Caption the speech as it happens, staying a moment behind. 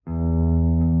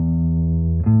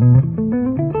All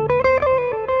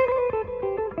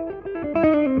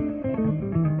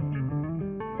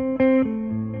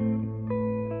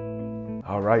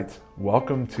right,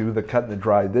 welcome to The Cut and the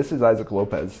Dry. This is Isaac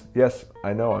Lopez. Yes,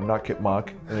 I know I'm not Kip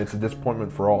Mock, and it's a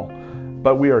disappointment for all,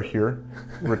 but we are here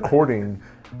recording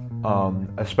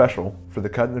a special for The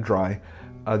Cut and the Dry.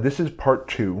 This is part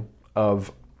 2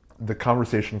 of the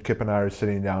conversation Kip and I are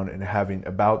sitting down and having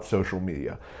about social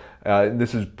media.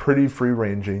 This is pretty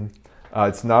free-ranging.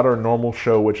 It's not our normal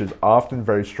show, which is often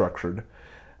very structured,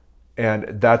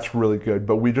 and that's really good.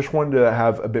 But we just wanted to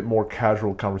have a bit more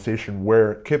casual conversation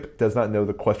where Kip does not know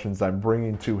the questions I'm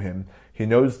bringing to him. He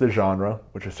knows the genre,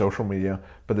 which is social media,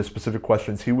 but the specific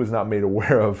questions he was not made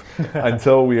aware of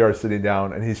until we are sitting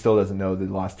down, and he still doesn't know the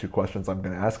last 2 questions I'm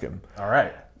going to ask him. All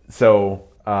right. So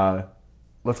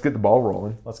let's get the ball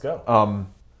rolling. Let's go.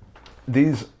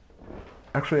 These,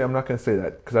 actually, I'm not going to say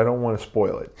that because I don't want to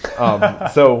spoil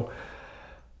it. So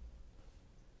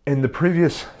in the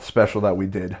previous special that we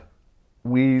did,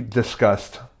 we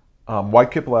discussed why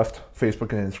Kip left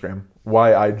Facebook and Instagram,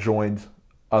 why I joined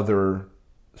other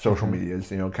social medias,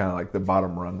 kind of like the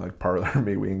bottom rung, like Parler,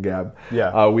 MeWe, and Gab.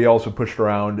 Yeah. We also pushed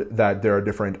around that there are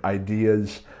different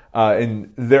ideas,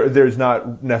 and there's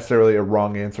not necessarily a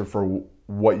wrong answer for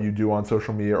what you do on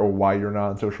social media or why you're not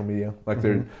on social media. Like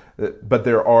but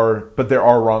there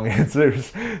are wrong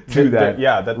answers to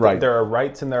that. Right. There are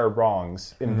rights and there are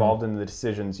wrongs involved in the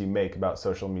decisions you make about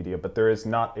social media, but there is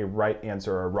not a right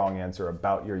answer or a wrong answer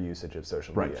about your usage of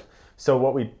social media. Right. So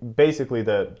what we basically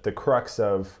the crux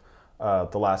of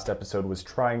the last episode was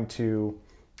trying to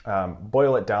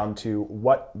boil it down to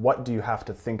what do you have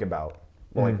to think about?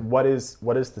 Like what is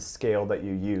the scale that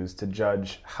you use to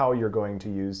judge how you're going to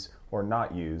use or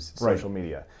not use social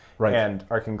media. Right. And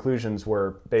our conclusions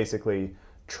were basically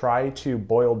try to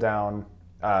boil down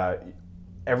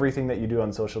everything that you do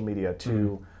on social media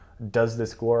to does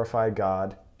this glorify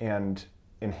God and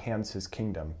enhance his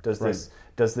kingdom? Does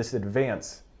this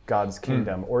advance God's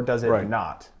kingdom or does it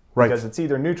not? Right. Because it's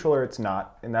either neutral or it's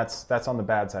not, and that's on the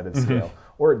bad side of the scale.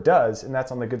 Or it does, and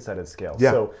that's on the good side of the scale.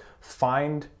 Yeah. So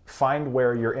find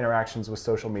where your interactions with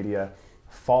social media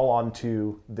fall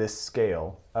onto this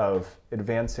scale of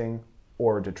advancing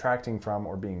or detracting from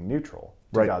or being neutral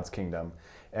to God's kingdom,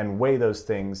 and weigh those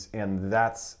things, and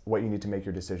that's what you need to make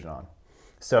your decision on.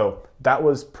 So that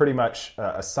was pretty much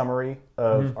a summary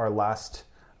of our last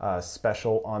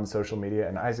special on social media,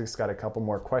 and Isaac's got a couple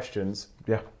more questions.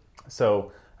 Yeah.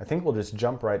 So I think we'll just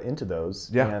jump right into those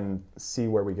and see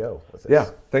where we go with this. Yeah,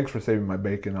 thanks for saving my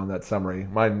bacon on that summary.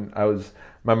 My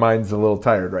mind's a little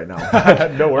tired right now.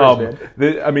 No worries,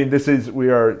 man. This is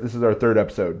our 3rd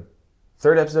episode.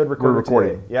 3rd episode recorded. We're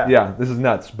recording. Today. Yeah, this is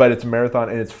nuts, but it's a marathon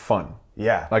and it's fun.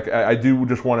 Yeah. Like I do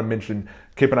just want to mention,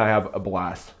 Kip and I have a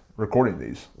blast recording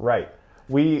these. Right.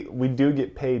 We do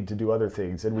get paid to do other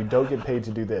things, and we don't get paid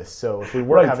to do this. So if we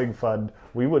weren't having fun,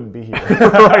 we wouldn't be here.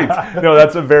 Right. No,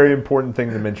 that's a very important thing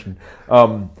to mention.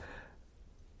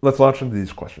 Let's launch into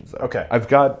these questions, though. Okay. I've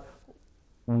got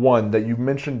one that you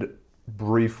mentioned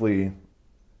briefly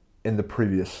in the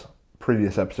previous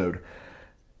episode,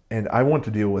 and I want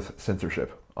to deal with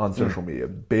censorship on social media.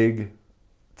 Big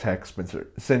tech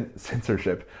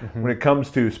censorship. When it comes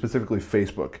to specifically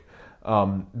Facebook,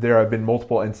 there have been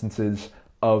multiple instances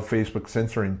of Facebook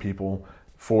censoring people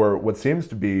for what seems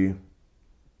to be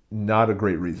not a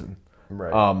great reason.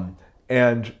 Right.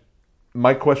 And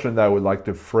my question that I would like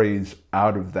to phrase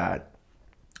out of that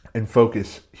and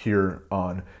focus here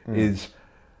on is,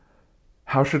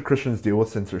 how should Christians deal with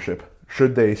censorship?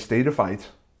 Should they stay to fight,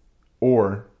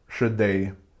 or should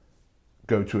they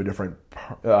go to a different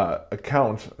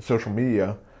account, social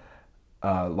media,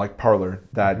 like Parler,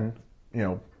 that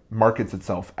markets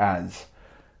itself as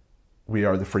we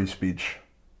are the free speech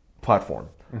platform?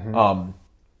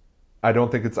 I don't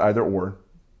think it's either or,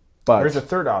 but there's a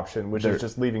third option, which is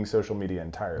just leaving social media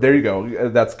entirely. There you go.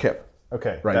 That's Kip.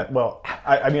 Okay. Right.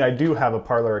 I do have a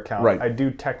Parler account. Right. I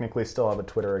do technically still have a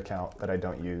Twitter account that I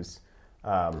don't use,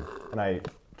 and I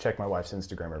check my wife's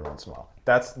Instagram every once in a while.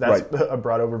 That's a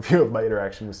broad overview of my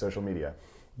interaction with social media.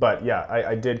 But yeah,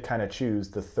 I did kind of choose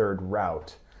the third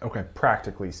route. Okay.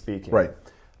 Practically speaking. Right.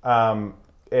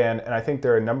 And I think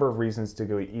there are a number of reasons to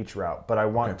go each route, but I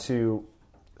want to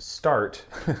start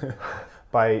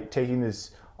by taking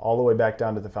this all the way back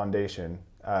down to the foundation.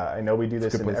 I know we do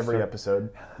this in every episode,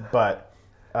 but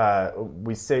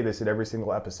we say this in every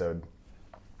single episode.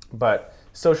 But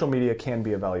social media can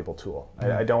be a valuable tool.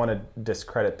 I don't want to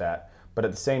discredit that, but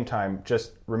at the same time,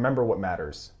 just remember what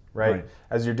matters, right?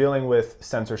 As you're dealing with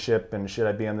censorship and should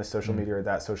I be on this social media or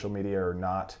that social media or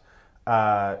not,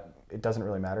 it doesn't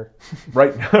really matter.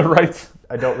 Right, right.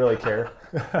 I don't really care.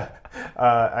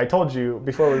 I told you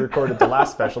before we recorded the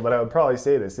last special that I would probably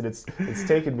say this, and it's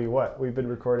taken me we've been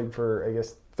recording for, I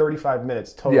guess, 35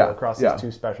 minutes total across these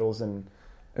two specials, and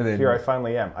then, here I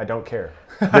finally am. I don't care.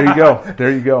 There you go.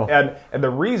 There you go. And the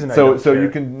reason I don't care... So you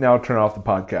can now turn off the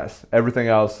podcast. Everything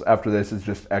else after this is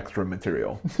just extra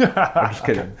material. I'm just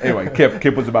kidding. Anyway,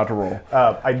 Kip was about to roll.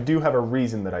 I do have a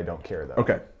reason that I don't care, though.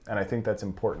 Okay. And I think that's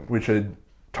important. We should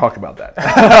talk about that.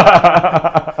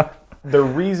 The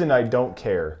reason I don't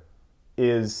care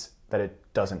is that it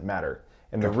doesn't matter.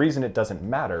 And the reason it doesn't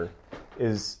matter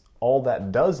is all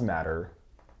that does matter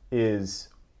is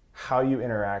how you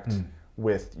interact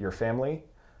with your family,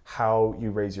 how you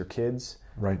raise your kids,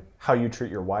 right? How you treat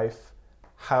your wife,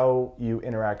 how you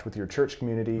interact with your church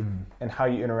community, and how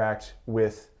you interact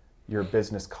with your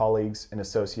business colleagues and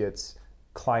associates,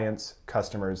 clients,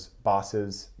 customers,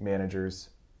 bosses, managers,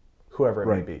 whoever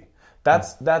it may be.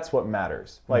 That's what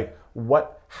matters. Like,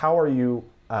 how are you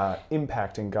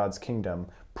impacting God's kingdom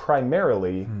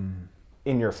primarily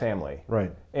in your family?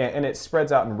 Right. And it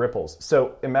spreads out in ripples.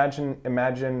 So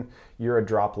imagine you're a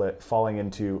droplet falling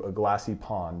into a glassy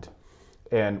pond,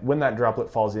 and when that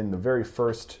droplet falls in, the very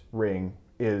first ring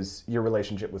is your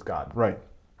relationship with God. Right.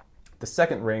 The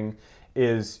second ring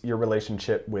is your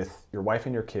relationship with your wife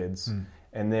and your kids,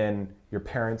 and then your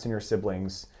parents and your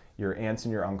siblings, your aunts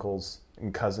and your uncles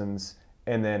and cousins,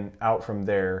 and then out from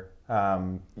there,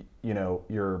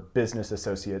 your business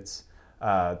associates,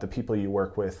 the people you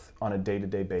work with on a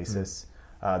day-to-day basis,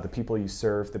 the people you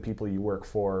serve, the people you work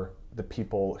for, the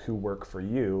people who work for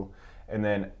you. And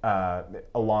then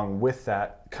along with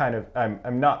that, kind of,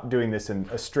 I'm not doing this in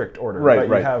a strict order, but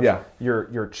you have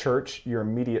your church, your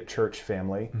immediate church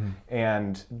family,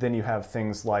 and then you have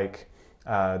things like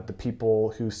the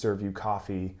people who serve you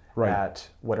coffee at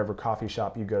whatever coffee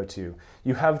shop you go to.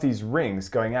 You have these rings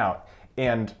going out.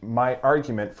 And my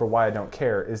argument for why I don't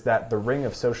care is that the ring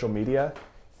of social media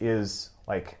is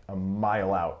like a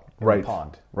mile out in the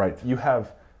pond. Right. You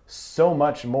have so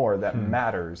much more that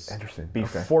matters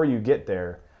before you get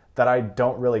there that I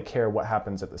don't really care what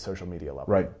happens at the social media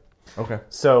level. Right. Okay.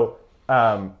 So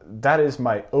that is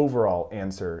my overall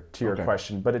answer to your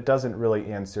question, but it doesn't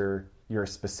really answer your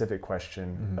specific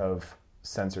question of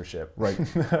censorship. Right.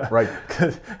 Right.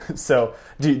 So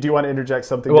do you want to interject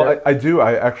something there? Well, I do.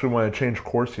 I actually want to change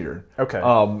course here. Okay.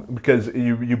 Because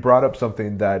you brought up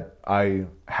something that I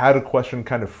had a question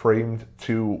kind of framed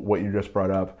to what you just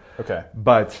brought up. Okay.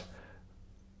 But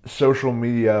social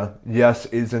media, yes,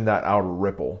 is in that outer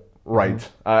ripple. Right.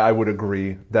 I would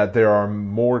agree that there are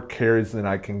more cares than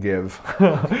I can give.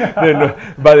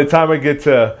 By the time I get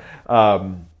to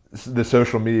the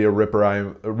social media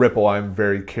ripple, I'm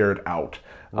very carried out.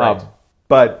 Right.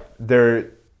 But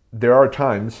there are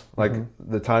times, like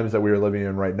the times that we are living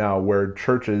in right now, where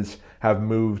churches have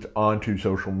moved onto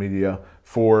social media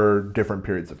for different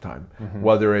periods of time.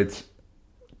 Whether it's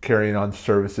carrying on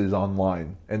services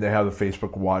online, and they have a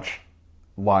Facebook Watch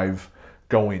live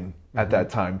going at that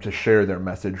time to share their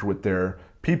message with their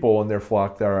people and their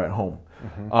flock that are at home.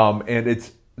 And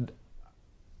it's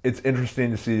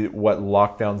interesting to see what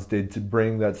lockdowns did to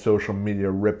bring that social media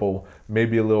ripple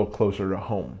maybe a little closer to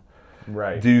home.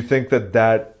 Right. Do you think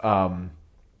that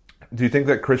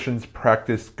Christians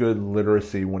practiced good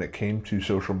literacy when it came to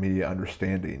social media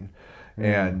understanding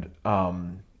and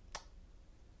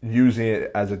using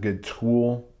it as a good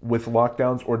tool with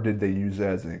lockdowns, or did they use it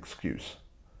as an excuse?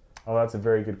 Oh, that's a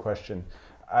very good question.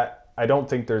 I don't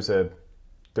think there's a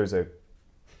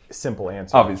simple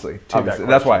answer. Obviously,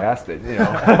 that's why I asked it. You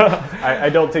know, I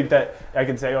don't think that I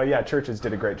can say, oh yeah, churches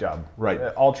did a great job. Right.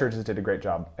 All churches did a great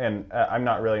job, and I'm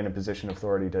not really in a position of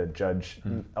authority to judge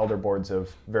elder boards of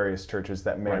various churches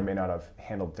that may or may not have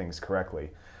handled things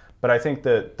correctly. But I think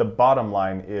that the bottom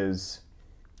line is,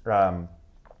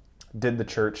 did the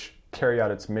church carry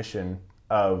out its mission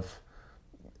of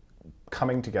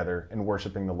coming together and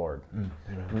worshiping the Lord?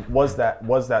 Was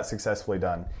that successfully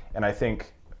done? And I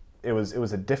think it was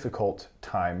a difficult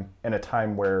time, and a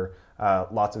time where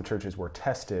lots of churches were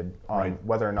tested on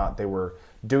whether or not they were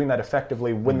doing that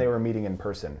effectively when they were meeting in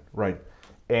person. Right.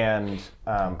 And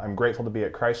I'm grateful to be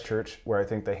at Christ Church, where I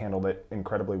think they handled it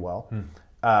incredibly well.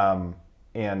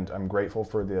 And I'm grateful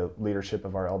for the leadership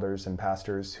of our elders and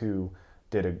pastors who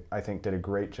did a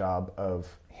great job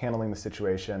of handling the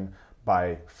situation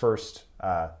by first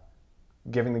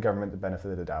giving the government the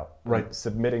benefit of the doubt,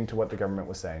 submitting to what the government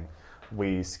was saying.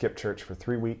 We skipped church for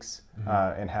 3 weeks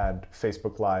and had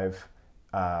Facebook Live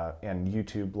and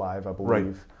YouTube Live, I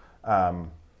believe,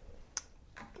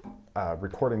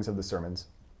 recordings of the sermons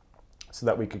so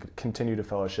that we could continue to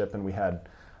fellowship. And we had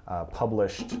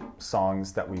published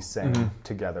songs that we sang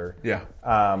together. Yeah.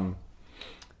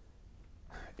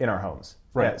 In our homes.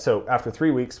 Right. Yeah, so after 3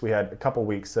 weeks, we had a couple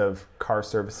weeks of car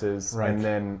services, Right. and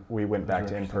then we went back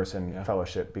to in-person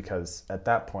fellowship because at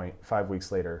that point, 5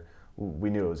 weeks later, we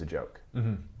knew it was a joke,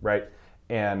 right?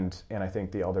 And I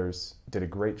think the elders did a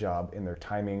great job in their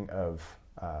timing of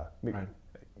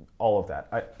all of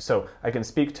that. So I can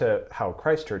speak to how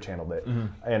Christ Church handled it,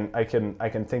 and I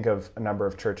can think of a number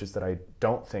of churches that I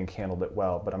don't think handled it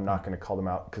well, but I'm not going to call them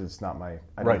out because it's not I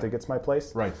don't think it's my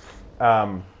place. Right.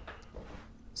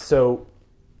 So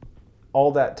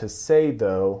all that to say,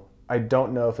 though, I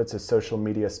don't know if it's a social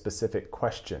media specific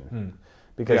question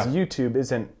because YouTube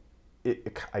isn't,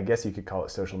 I guess you could call it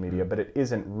social media, but it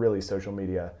isn't really social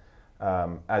media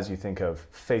as you think of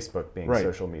Facebook being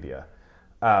social media.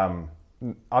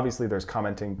 Obviously there's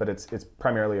commenting, but it's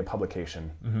primarily a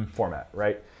publication format,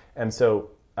 right? And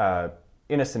so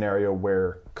in a scenario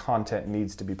where content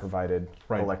needs to be provided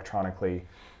electronically,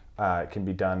 it can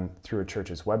be done through a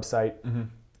church's website.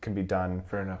 Can be done.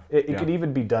 Fair enough. It could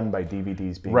even be done by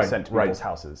DVDs being sent to people's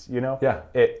houses. You know. Yeah.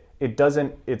 It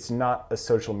doesn't. It's not a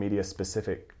social media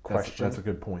specific question. That's a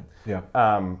good point. Yeah.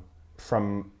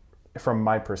 From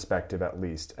my perspective, at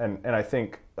least, and I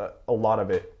think a lot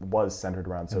of it was centered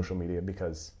around social media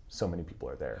because so many people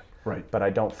are there. Right. But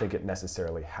I don't think it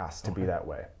necessarily has to be that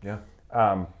way. Yeah.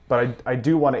 But I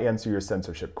do want to answer your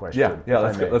censorship question. Yeah.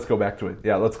 Let's go back to it.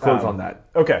 Yeah. Let's close on that.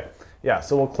 Okay. Yeah,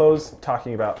 so we'll close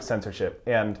talking about censorship,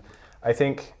 and I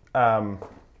think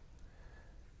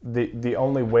the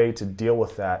only way to deal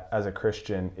with that as a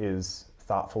Christian is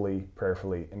thoughtfully,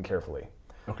 prayerfully, and carefully.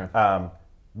 Okay.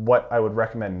 What I would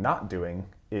recommend not doing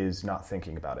is not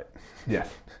thinking about it.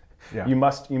 Yes. Yeah. You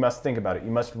must think about it.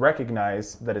 You must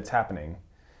recognize that it's happening,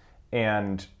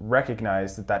 and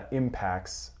recognize that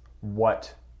impacts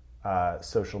what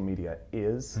social media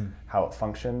is, how it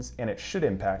functions, and it should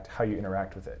impact how you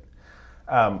interact with it.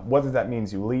 Whether that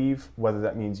means you leave, whether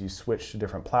that means you switch to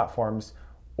different platforms,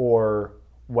 or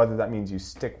whether that means you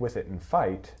stick with it and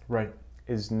fight,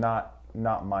 is not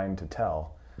mine to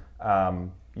tell.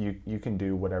 You can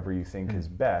do whatever you think is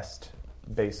best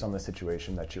based on the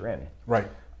situation that you're in. Right.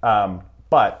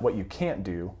 But what you can't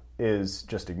do is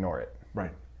just ignore it.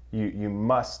 Right. You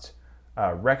must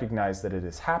recognize that it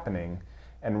is happening,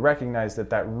 and recognize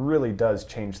that really does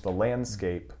change the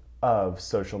landscape of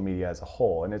social media as a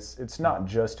whole. And it's not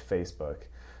just Facebook.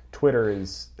 Twitter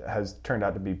has turned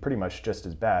out to be pretty much just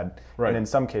as bad, and in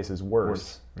some cases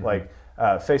worse. Like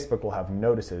Facebook will have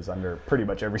notices under pretty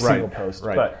much every single post,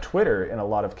 but Twitter in a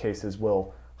lot of cases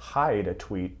will hide a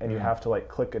tweet, and you have to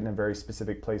click in a very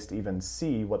specific place to even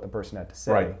see what the person had to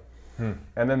say.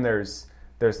 And then there's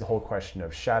the whole question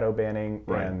of shadow banning,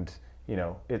 and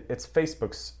it's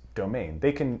Facebook's domain.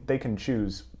 They can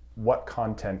choose what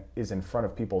content is in front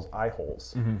of people's eye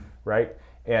holes, right?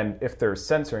 And if they're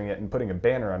censoring it and putting a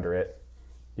banner under it,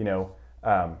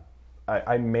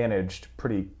 I managed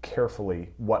pretty carefully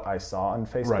what I saw on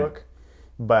Facebook.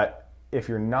 But if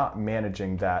you're not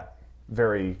managing that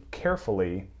very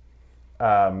carefully,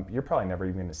 you're probably never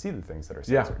even going to see the things that are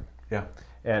censored. Yeah.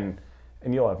 And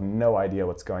you'll have no idea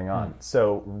what's going on.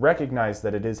 So recognize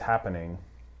that it is happening,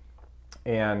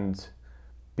 and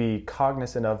be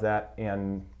cognizant of that,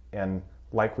 and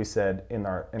like we said in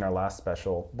our last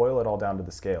special, boil it all down to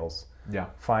the scales. Yeah.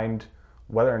 Find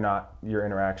whether or not your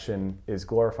interaction is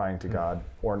glorifying to God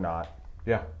or not.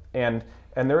 Yeah. And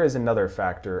there is another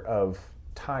factor of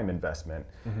time investment,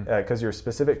 because your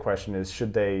specific question is,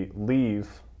 should they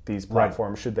leave these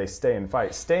platforms? Should they stay and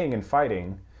fight? Staying and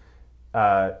fighting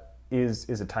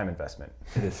is a time investment.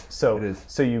 It is.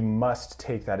 So you must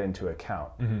take that into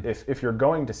account. If you're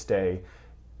going to stay,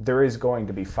 there is going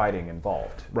to be fighting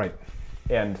involved. Right.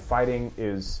 And fighting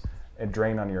is a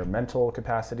drain on your mental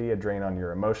capacity, a drain on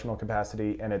your emotional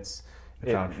capacity, and it's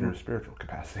on your spiritual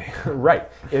capacity. Right.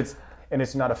 It's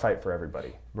not a fight for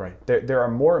everybody. Right. There are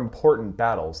more important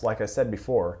battles. Like I said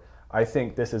before, I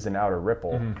think this is an outer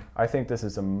ripple. I think this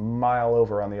is a mile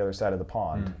over on the other side of the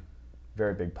pond.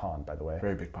 Very big pond, by the way.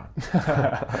 Very big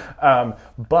pond.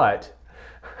 But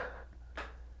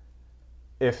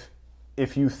if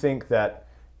you think that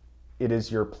it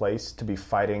is your place to be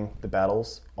fighting the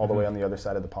battles all the way on the other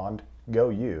side of the pond, go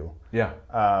you. Yeah.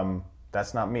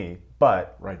 That's not me,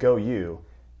 but go you,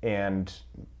 and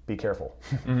be careful,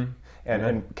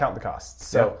 and count the costs.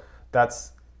 So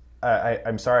that's.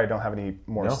 I'm sorry, I don't have any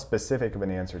more specific of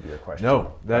an answer to your question.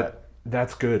 No,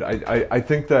 that's good. I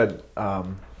think that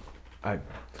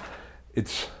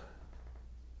it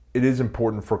is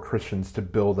important for Christians to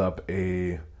build up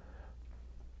a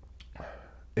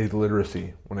a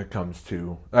literacy when it comes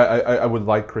to. I would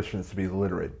like Christians to be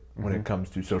literate when it comes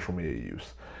to social media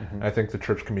use. I think the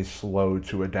church can be slow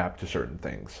to adapt to certain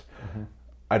things.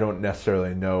 I don't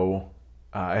necessarily know.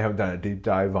 I haven't done a deep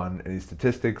dive on any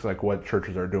statistics like what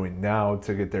churches are doing now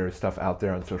to get their stuff out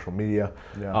there on social media.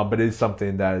 But it is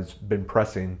something that has been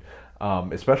pressing,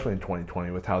 especially in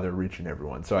 2020 with how they're reaching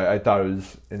everyone. So I thought it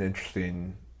was an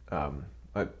interesting.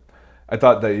 I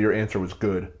thought that your answer was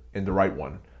good and the right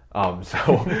one.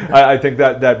 So I think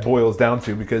that boils down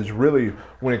to, because really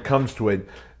when it comes to it,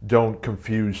 don't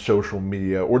confuse social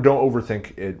media or don't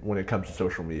overthink it when it comes to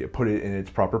social media. Put it in its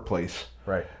proper place.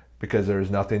 Right. Because there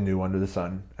is nothing new under the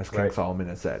sun, as King Solomon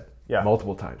has said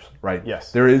multiple times, right?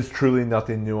 Yes. There is truly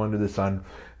nothing new under the sun.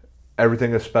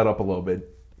 Everything is sped up a little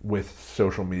bit with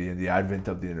social media and the advent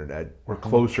of the internet. We're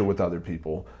closer with other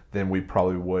people than we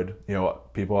probably would.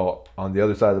 People on the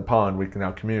other side of the pond, we can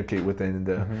now communicate within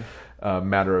the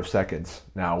matter of seconds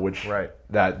now, which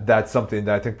that's something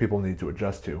that I think people need to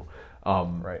adjust to.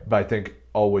 But I think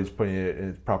always putting it in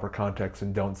its proper context,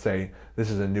 and don't say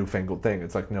this is a newfangled thing.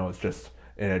 It's like, no, it's just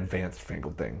an advanced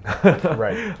fangled thing.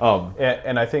 Right.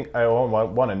 And I think I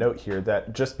want to note here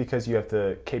that just because you have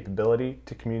the capability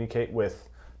to communicate with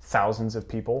thousands of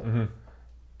people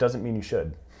doesn't mean you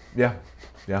should. Yeah.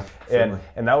 And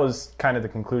that was kind of the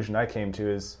conclusion I came to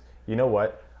is, you know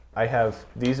what?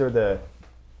 These are the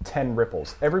 10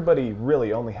 ripples. Everybody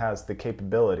really only has the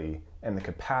capability and the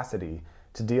capacity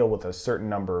to deal with a certain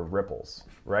number of ripples,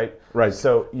 right? Right.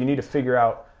 So you need to figure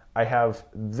out, I have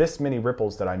this many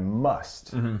ripples that I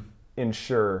must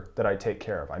ensure that I take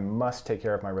care of. I must take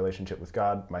care of my relationship with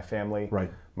God, my family,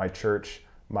 my church,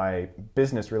 my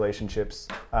business relationships,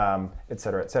 et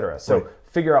cetera, et cetera. So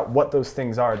figure out what those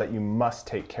things are that you must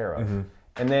take care of.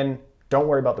 And then don't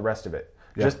worry about the rest of it.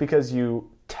 Just because you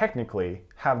technically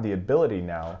have the ability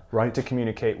now to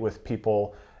communicate with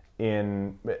people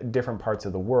in different parts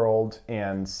of the world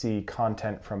and see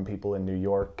content from people in New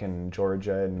York and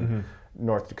Georgia and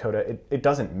North Dakota, it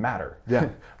doesn't matter.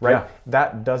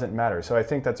 That doesn't matter. So I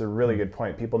think that's a really good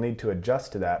point. People need to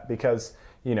adjust to that because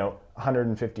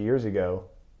 150 years ago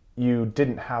you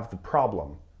didn't have the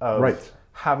problem of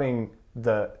having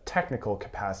the technical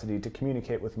capacity to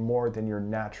communicate with more than your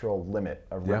natural limit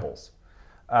of ripples.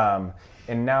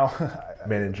 And now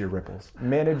manage your ripples.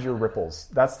 Manage your ripples.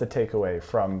 That's the takeaway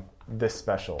from this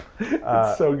special.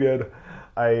 It's so good.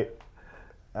 I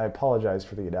apologize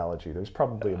for the analogy. There's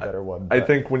probably a better one. I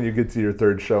think when you get to your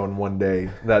third show in one day,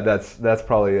 that's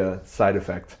probably a side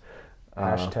effect.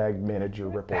 Hashtag manage your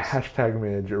ripples. Hashtag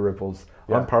manage your ripples.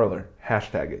 On Parler.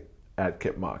 Hashtag it at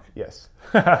Kip Mock. Yes.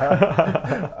 That's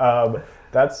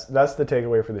the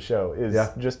takeaway for the show is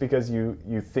just because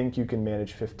you think you can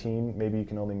manage 15, maybe you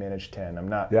can only manage 10. I'm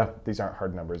not, these aren't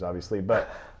hard numbers obviously, but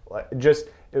just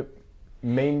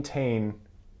maintain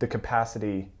the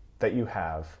capacity that you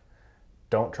have.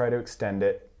 Don't try to extend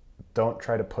it. Don't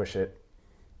try to push it,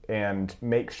 and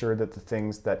make sure that the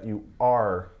things that you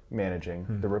are managing,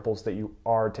 the ripples that you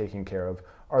are taking care of,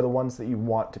 are the ones that you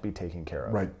want to be taken care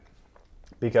of. Right.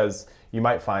 Because you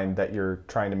might find that you're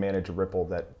trying to manage a ripple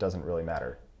that doesn't really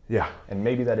matter. Yeah. And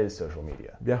maybe that is social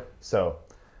media. Yeah. So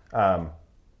I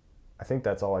think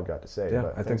that's all I've got to say.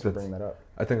 Yeah, but thanks for bringing that up.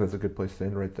 I think that's a good place to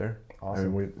end right there. Awesome. I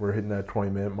mean, we're hitting that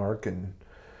 20-minute mark, and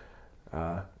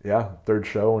third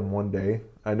show in one day.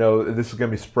 I know this is going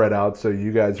to be spread out, so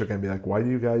you guys are going to be like, why do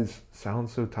you guys sound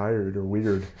so tired or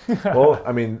weird? Well,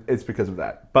 I mean, it's because of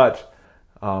that. But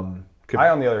I,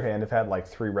 on the other hand, have had like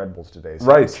 3 Red Bulls today,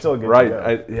 so I'm still good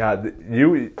to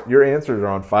go. Your answers are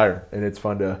on fire, and it's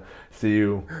fun to see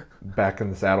you back in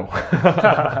the saddle.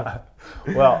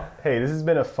 Well, hey, this has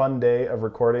been a fun day of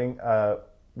recording.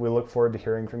 We look forward to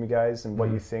hearing from you guys and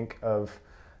what you think of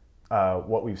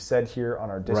what we've said here on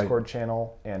our Discord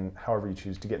channel, and however you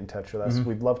choose to get in touch with us.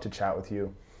 We'd love to chat with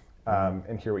you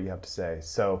and hear what you have to say.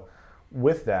 So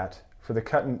with that, for the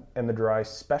Cut and the Dry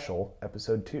special,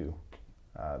 episode 2,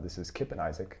 this is Kip and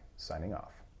Isaac signing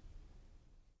off.